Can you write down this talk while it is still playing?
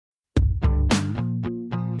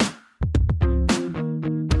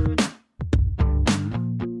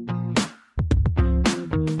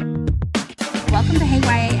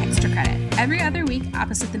Every other week,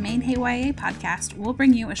 opposite the main Hey YA podcast, we'll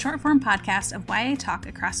bring you a short-form podcast of YA talk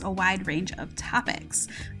across a wide range of topics.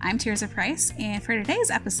 I'm Tirza Price, and for today's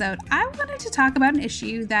episode, I wanted to talk about an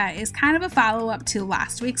issue that is kind of a follow-up to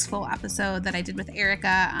last week's full episode that I did with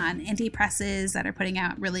Erica on indie presses that are putting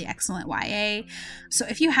out really excellent YA. So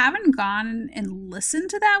if you haven't gone and listened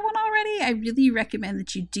to that one already, I really recommend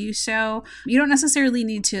that you do so. You don't necessarily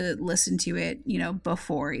need to listen to it,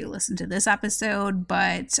 before you listen to this episode,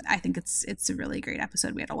 but I think it's a really great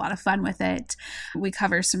episode. We had a lot of fun with it. We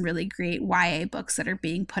cover some really great YA books that are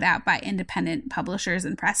being put out by independent publishers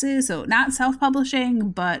and presses. So not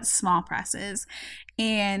self-publishing, but small presses.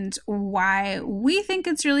 And why we think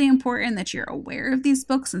it's really important that you're aware of these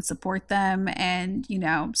books and support them. And,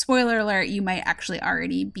 spoiler alert, you might actually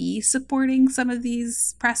already be supporting some of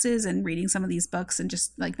these presses and reading some of these books and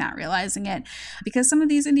just not realizing it, because some of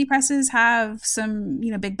these indie presses have some,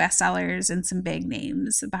 big bestsellers and some big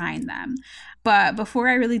names behind them. But before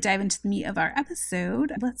I really dive into the meat of our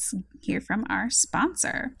episode, let's hear from our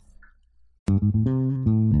sponsor.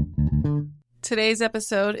 Today's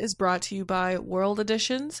episode is brought to you by World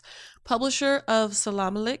Editions, publisher of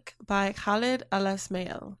Salam Alik by Khaled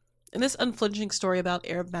Al-Asmail. In this unflinching story about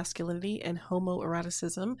Arab masculinity and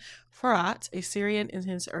homoeroticism, Farhat, a Syrian in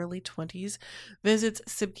his early 20s, visits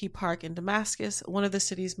Sibki Park in Damascus, one of the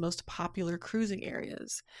city's most popular cruising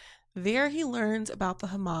areas. There he learns about the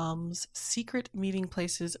hammams, secret meeting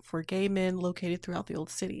places for gay men located throughout the old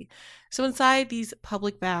city. So inside these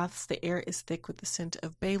public baths, the air is thick with the scent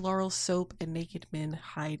of bay laurel soap, and naked men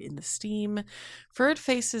hide in the steam. Farhat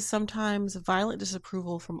faces sometimes violent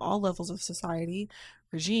disapproval from all levels of society,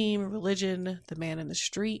 regime, religion, the man in the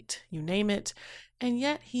street, you name it, and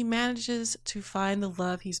yet he manages to find the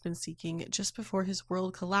love he's been seeking just before his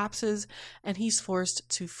world collapses and he's forced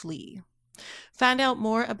to flee. Find out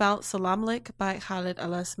more about Salam Alik by Khaled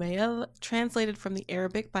Al-Asmail, translated from the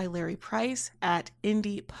Arabic by Larry Price, at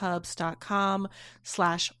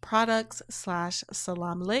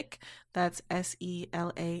indiepubs.com/products/salamlik. That's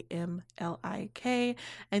SELAMLIK.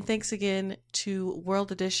 And thanks again to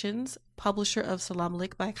World Editions, publisher of Salam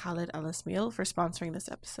Alik by Khaled Al-Asmail, for sponsoring this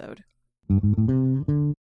episode.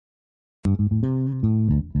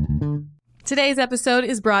 Today's episode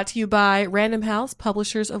is brought to you by Random House,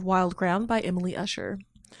 publishers of Wild Ground by Emily Usher.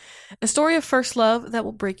 A story of first love that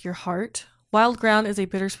will break your heart. Wild Ground is a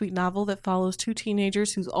bittersweet novel that follows two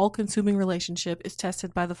teenagers whose all-consuming relationship is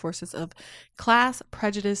tested by the forces of class,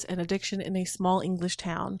 prejudice, and addiction in a small English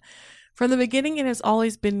town. From the beginning, it has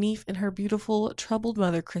always been Neef and her beautiful, troubled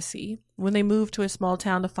mother, Chrissy. When they move to a small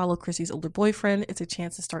town to follow Chrissy's older boyfriend, it's a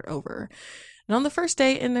chance to start over. And on the first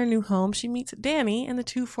day in their new home, she meets Danny, and the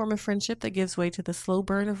two form a friendship that gives way to the slow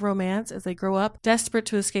burn of romance as they grow up, desperate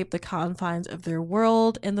to escape the confines of their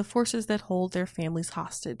world and the forces that hold their families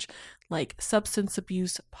hostage, like substance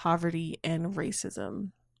abuse, poverty, and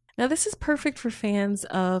racism. Now, this is perfect for fans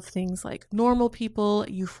of things like Normal People,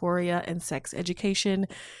 Euphoria, and Sex Education.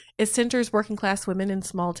 It centers working-class women in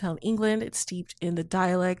small-town England. It's steeped in the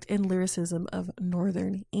dialect and lyricism of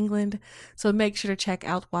Northern England. So make sure to check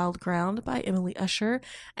out Wild Ground by Emily Usher.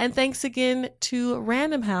 And thanks again to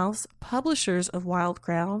Random House, publishers of Wild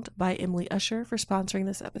Ground by Emily Usher, for sponsoring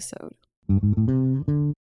this episode.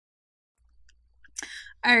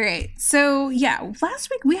 All right. So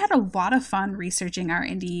last week we had a lot of fun researching our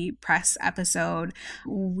indie press episode.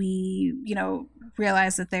 We,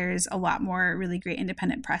 realized that there's a lot more really great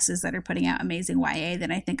independent presses that are putting out amazing YA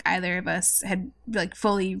than I think either of us had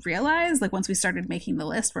fully realized. Once we started making the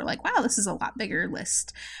list, we're like, wow, this is a lot bigger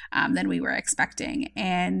list than we were expecting.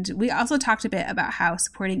 And we also talked a bit about how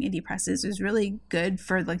supporting indie presses is really good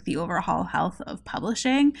for the overall health of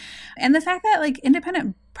publishing, and the fact that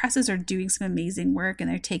independent presses are doing some amazing work and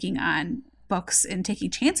they're taking on books and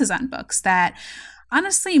taking chances on books that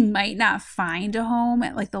honestly might not find a home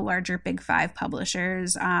at the larger big five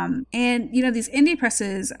publishers. And these indie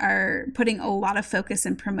presses are putting a lot of focus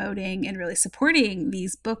in promoting and really supporting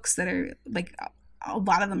these books that are a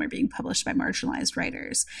lot of them are being published by marginalized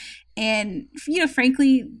writers. And,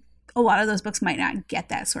 frankly, a lot of those books might not get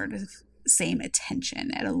that sort of same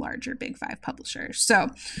attention at a larger big five publisher. So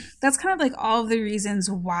that's kind of all of the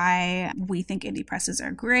reasons why we think indie presses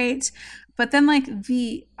are great. But then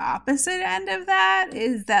the opposite end of that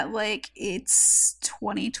is that it's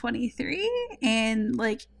 2023 and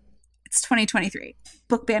it's 2023.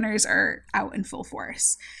 Book banners are out in full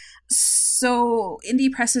force. So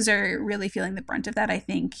indie presses are really feeling the brunt of that, I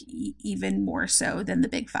think, even more so than the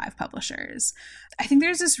big five publishers. I think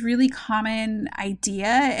there's this really common idea,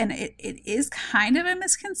 and it is kind of a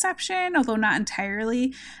misconception, although not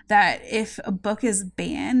entirely, that if a book is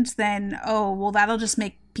banned, then, oh, well, that'll just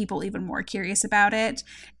make people even more curious about it,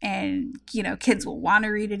 and kids will want to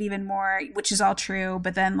read it even more, which is all true,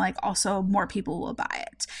 but then like also more people will buy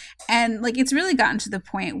it. And like it's really gotten to the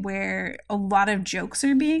point where a lot of jokes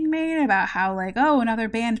are being made about how like, oh, another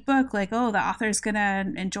banned book, like, oh, the author's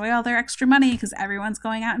gonna enjoy all their extra money because everyone's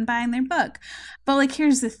going out and buying their book. But like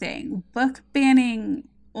here's the thing, book banning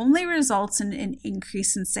only results in an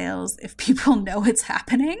increase in sales if people know it's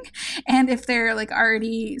happening, and if they're like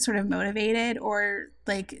already sort of motivated, or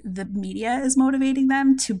like the media is motivating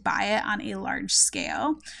them to buy it on a large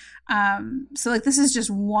scale. So like this is just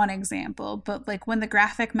one example, but like when the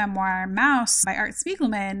graphic memoir Mouse by Art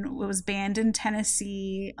Spiegelman was banned in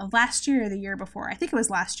Tennessee last year or the year before, I think it was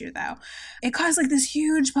last year though, it caused like this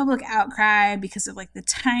huge public outcry because of like the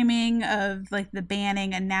timing of like the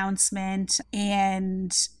banning announcement,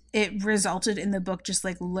 and it resulted in the book just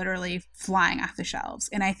like literally flying off the shelves.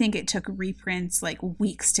 And I think it took reprints like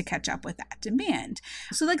weeks to catch up with that demand.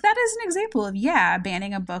 So like that is an example of, yeah,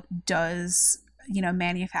 banning a book does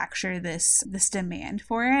manufacture this demand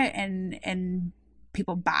for it, and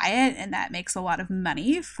people buy it, and that makes a lot of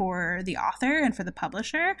money for the author and for the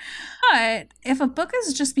publisher. But if a book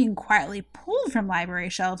is just being quietly pulled from library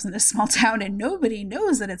shelves in a small town and nobody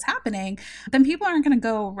knows that it's happening, then people aren't going to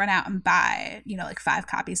go run out and buy like 5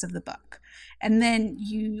 copies of the book. And then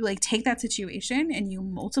you like take that situation and you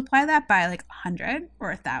multiply that by like 100 or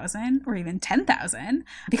 1,000 or even 10,000,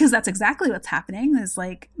 because that's exactly what's happening. Is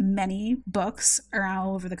like many books around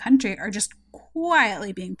all over the country are just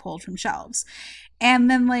quietly being pulled from shelves,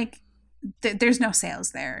 and then like there's no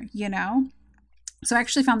sales there. So I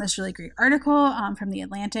actually found this really great article from The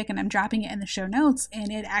Atlantic, and I'm dropping it in the show notes,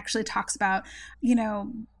 and it actually talks about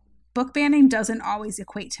book banning doesn't always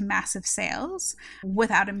equate to massive sales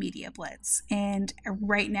without a media blitz. And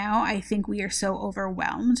right now, I think we are so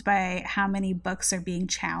overwhelmed by how many books are being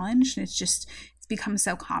challenged. It's become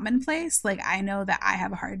so commonplace. Like, I know that I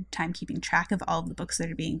have a hard time keeping track of all of the books that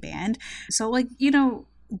are being banned. So like,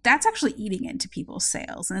 that's actually eating into people's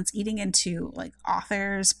sales, and it's eating into like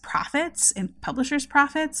authors' profits and publishers'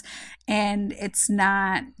 profits. And it's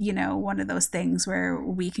not, one of those things where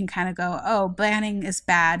we can kind of go, oh, banning is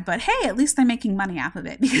bad, but hey, at least I'm making money off of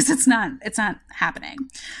it, because it's not happening.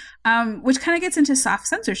 Which kind of gets into soft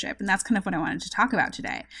censorship, and that's kind of what I wanted to talk about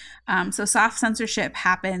today. So soft censorship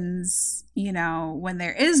happens, when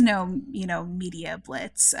there is no, media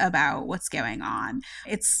blitz about what's going on.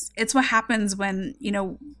 It's what happens when,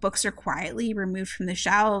 books are quietly removed from the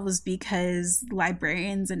shelves because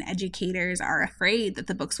librarians and educators are afraid that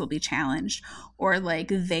the books will be challenged, or like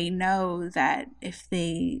they know that if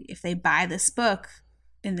they buy this book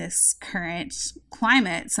in this current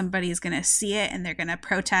climate, somebody's going to see it and they're going to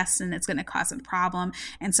protest, and it's going to cause a problem.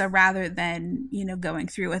 And so rather than, going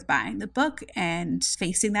through with buying the book and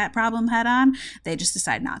facing that problem head on, they just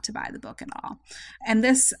decide not to buy the book at all. And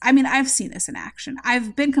this, I've seen this in action.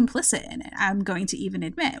 I've been complicit in it. I'm going to even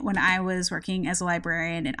admit, when I was working as a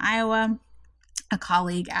librarian in Iowa, a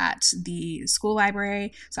colleague at the school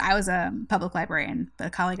library, so I was a public librarian, but a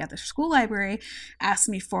colleague at the school library asked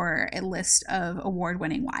me for a list of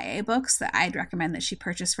award-winning YA books that I'd recommend that she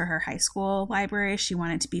purchase for her high school library. She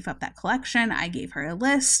wanted to beef up that collection. I gave her a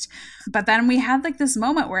list. But then we had like this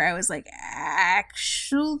moment where I was like,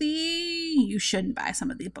 actually, you shouldn't buy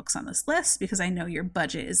some of the books on this list, because I know your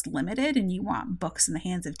budget is limited and you want books in the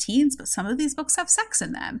hands of teens, but some of these books have sex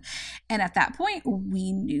in them. And at that point,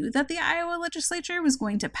 we knew that the Iowa legislature was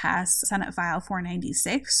going to pass Senate File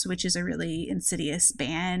 496, which is a really insidious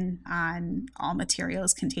ban on all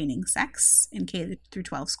materials containing sex in K through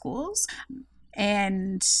 12 schools.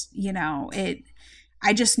 And,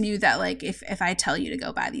 I just knew that like if I tell you to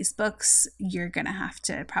go buy these books, you're going to have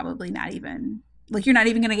to probably not even, like, you're not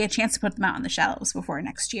even going to get a chance to put them out on the shelves before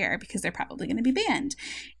next year, because they're probably going to be banned.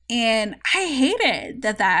 And I hated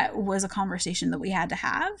that was a conversation that we had to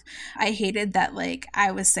have. I hated that, like,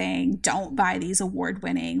 I was saying, don't buy these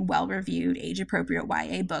award-winning, well-reviewed, age-appropriate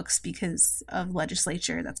YA books because of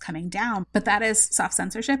legislature that's coming down. But that is soft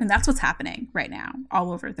censorship, and that's what's happening right now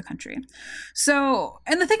all over the country. So,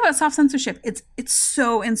 and the thing about soft censorship, it's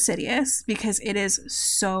so insidious because it is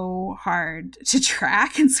so hard to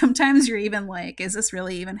track. And sometimes you're even like, is this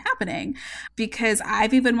really even happening? Because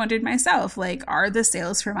I've even wondered myself, like, are the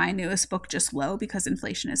sales for my newest book just low because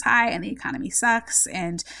inflation is high and the economy sucks,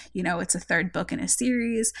 and it's a third book in a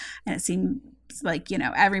series, and it seems like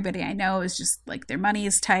everybody I know is just like their money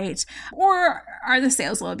is tight? Or are the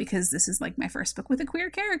sales low because this is like my first book with a queer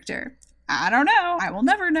character? I don't know. I will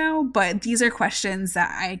never know. But these are questions that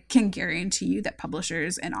I can guarantee you that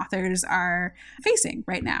publishers and authors are facing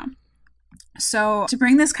right now. So, to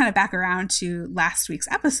bring this kind of back around to last week's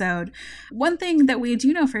episode, one thing that we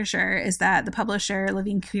do know for sure is that the publisher,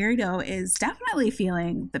 Living Querido, is definitely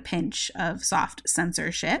feeling the pinch of soft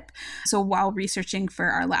censorship. So, while researching for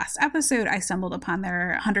our last episode, I stumbled upon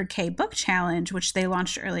their 100K book challenge, which they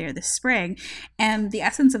launched earlier this spring. And the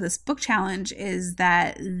essence of this book challenge is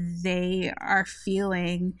that they are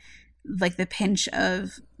feeling like the pinch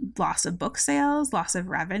of loss of book sales, loss of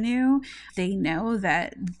revenue. They know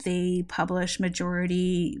that they publish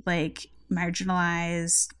majority, like,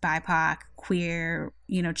 marginalized, BIPOC, queer,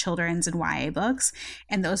 children's and YA books,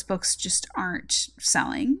 and those books just aren't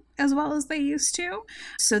selling as well as they used to.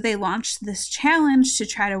 So they launched this challenge to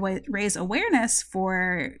try to raise awareness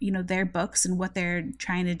for, their books and what they're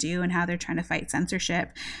trying to do and how they're trying to fight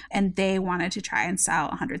censorship. And they wanted to try and sell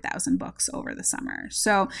 100,000 books over the summer.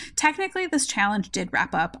 So technically this challenge did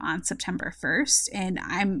wrap up on September 1st. And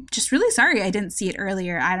I'm just really sorry I didn't see it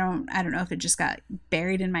earlier. I don't know if it just got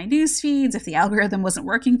buried in my news feeds, if the algorithm wasn't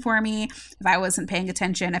working for me, if I wasn't paying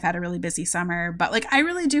attention. I've had a really busy summer, but I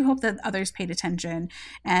really do hope that others paid attention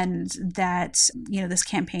and that, this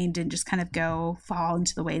campaign didn't just kind of fall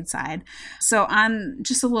into the wayside. So on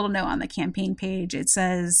just a little note on the campaign page, it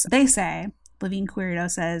says, they say, Living Querido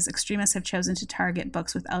says, extremists have chosen to target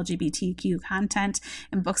books with LGBTQ content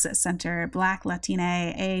and books that center Black,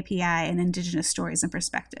 Latina, AAPI, and Indigenous stories and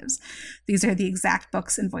perspectives. These are the exact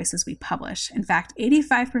books and voices we publish. In fact,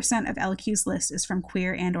 85% of LQ's list is from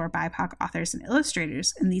queer and or BIPOC authors and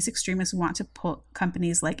illustrators, and these extremists want to pull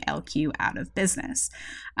companies like LQ out of business.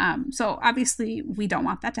 So obviously, we don't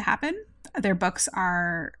want that to happen. Their books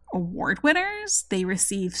are award winners. They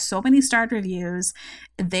receive so many starred reviews.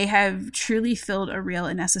 They have truly filled a real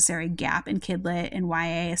and necessary gap in kidlit and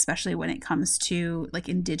YA, especially when it comes to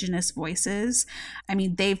Indigenous voices. I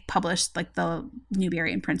mean, they've published the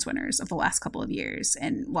Newbery and Prince winners of the last couple of years.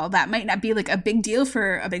 And while that might not be a big deal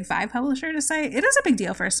for a big 5 publisher to say, it is a big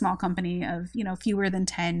deal for a small company of, fewer than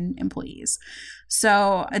 10 employees.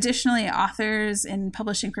 So additionally, authors and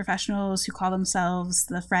publishing professionals who call themselves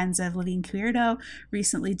the Friends of Living Querido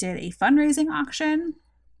recently did a fundraising auction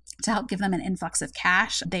to help give them an influx of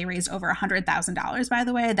cash. They raised over $100,000, by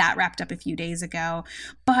the way. That wrapped up a few days ago.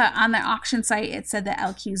 But on the auction site, it said that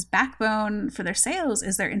LQ's backbone for their sales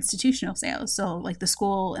is their institutional sales, so the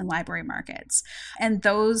school and library markets. And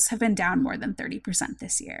those have been down more than 30%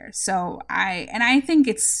 this year. So I think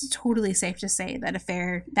it's totally safe to say that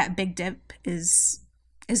that big dip is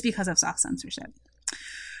because of soft censorship.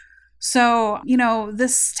 So,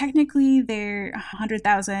 this technically their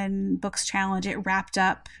 100,000 books challenge, it wrapped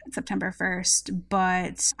up September 1st,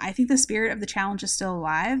 but I think the spirit of the challenge is still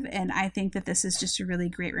alive. And I think that this is just a really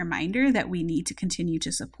great reminder that we need to continue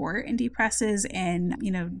to support indie presses and,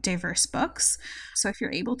 diverse books. So if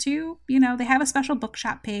you're able to, they have a special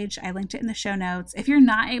bookshop page. I linked it in the show notes. If you're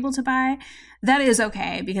not able to buy, that is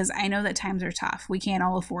okay, because I know that times are tough. We can't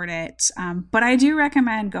all afford it. But I do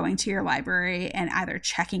recommend going to your library and either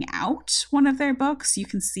checking out one of their books. You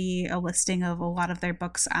can see a listing of a lot of their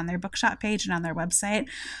books on their bookshop page and on their website.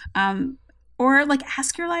 Or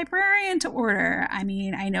ask your librarian to order. I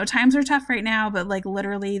mean, I know times are tough right now, but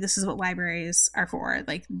literally this is what libraries are for.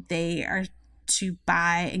 They are to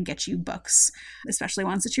buy and get you books, especially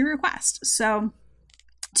ones that you request. So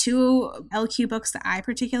 2 LQ books that I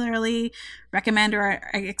particularly recommend or are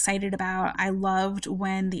excited about. I loved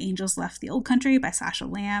When the Angels Left the Old Country by Sasha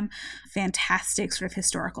Lamb. Fantastic sort of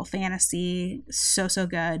historical fantasy. So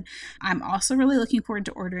good. I'm also really looking forward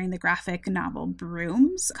to ordering the graphic novel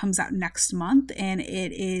Brooms. It comes out next month, and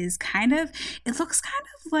it looks kind of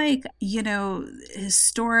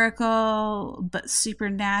historical but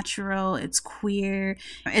supernatural. It's queer.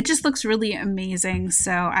 It just looks really amazing.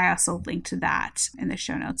 So I also linked to that in the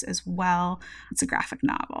show notes as well. It's a graphic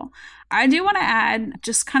novel. I do want to add,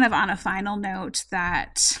 just kind of on a final note,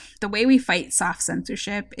 that the way we fight soft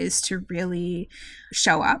censorship is to really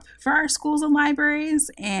show up for our schools and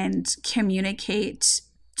libraries and communicate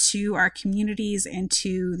to our communities and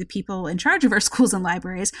to the people in charge of our schools and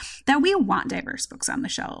libraries that we want diverse books on the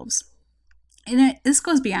shelves. And this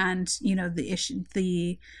goes beyond,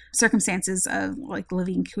 the circumstances of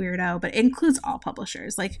Living Querido, but it includes all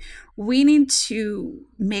publishers. We need to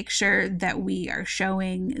make sure that we are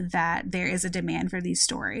showing that there is a demand for these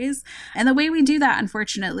stories. And the way we do that,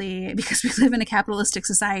 unfortunately, because we live in a capitalistic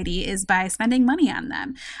society, is by spending money on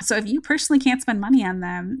them. So if you personally can't spend money on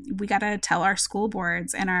them, we got to tell our school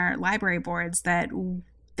boards and our library boards that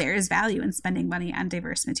there is value in spending money on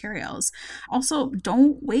diverse materials. Also,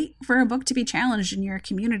 don't wait for a book to be challenged in your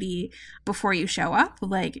community before you show up.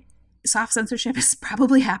 soft censorship is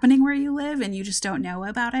probably happening where you live and you just don't know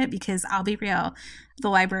about it, because I'll be real, the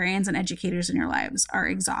librarians and educators in your lives are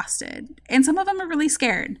exhausted. And some of them are really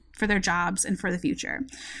scared for their jobs and for the future.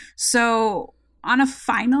 So on a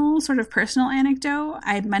final sort of personal anecdote,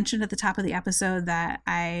 I had mentioned at the top of the episode that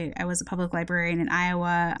I was a public librarian in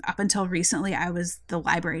Iowa. Up until recently, I was the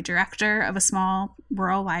library director of a small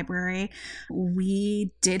rural library.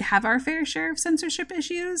 We did have our fair share of censorship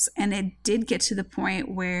issues, and it did get to the point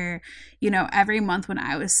where, every month when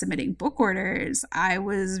I was submitting book orders, I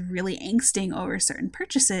was really angsting over certain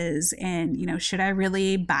purchases and, should I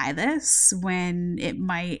really buy this when it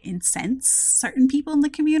might incense certain people in the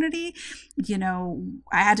community?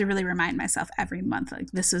 I had to really remind myself every month,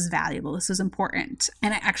 like, this was valuable, this was important.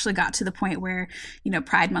 And I actually got to the point where,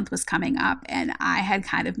 Pride Month was coming up, and I had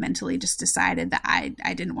kind of mentally just decided that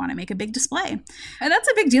I didn't want to make a big display. And that's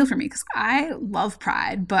a big deal for me because I love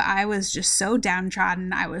Pride, but I was just so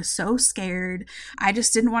downtrodden. I was so scared. I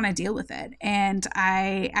just didn't want to deal with it. And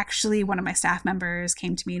one of my staff members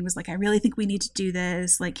came to me and was like, I really think we need to do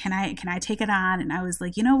this. Like, can I take it on? And I was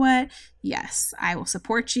like, you know what? Yes, I will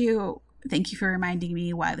support you. Thank you for reminding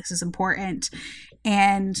me why this is important.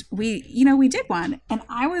 And we did one. And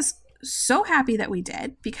I was so happy that we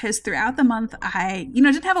did, because throughout the month, I,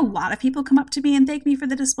 didn't have a lot of people come up to me and thank me for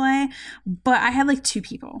the display, but I had like 2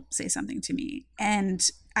 people say something to me. And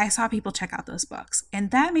I saw people check out those books.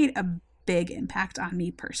 And that made a big impact on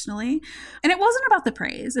me personally. And it wasn't about the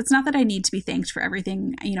praise. It's not that I need to be thanked for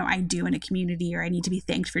everything, I do in a community, or I need to be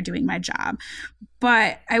thanked for doing my job.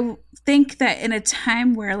 But I think that in a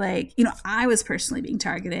time where, I was personally being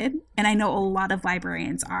targeted, and I know a lot of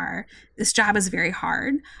librarians are, this job is very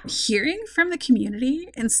hard. Hearing from the community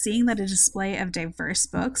and seeing that a display of diverse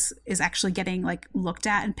books is actually getting looked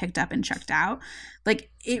at and picked up and checked out,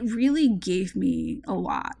 it really gave me a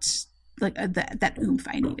lot. That oomph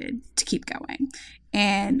I needed to keep going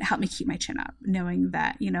and help me keep my chin up, knowing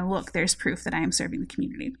that, look, there's proof that I am serving the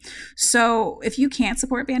community. So if you can't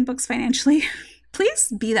support banned books financially,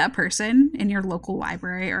 please be that person in your local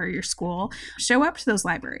library or your school. Show up to those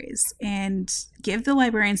libraries and give the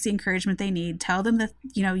librarians the encouragement they need. Tell them that,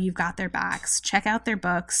 you've got their backs, check out their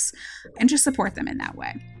books, and just support them in that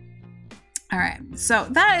way. All right, so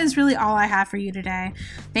that is really all I have for you today.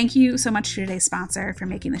 Thank you so much to today's sponsor for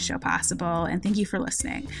making the show possible, and thank you for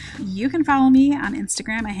listening. You can follow me on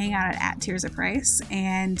Instagram. I hang out at Tears of Price,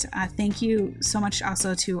 and thank you so much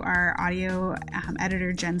also to our audio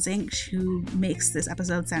editor, Jen Zink, who makes this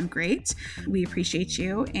episode sound great. We appreciate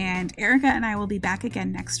you, and Erica and I will be back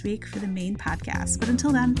again next week for the main podcast. But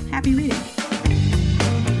until then, happy reading.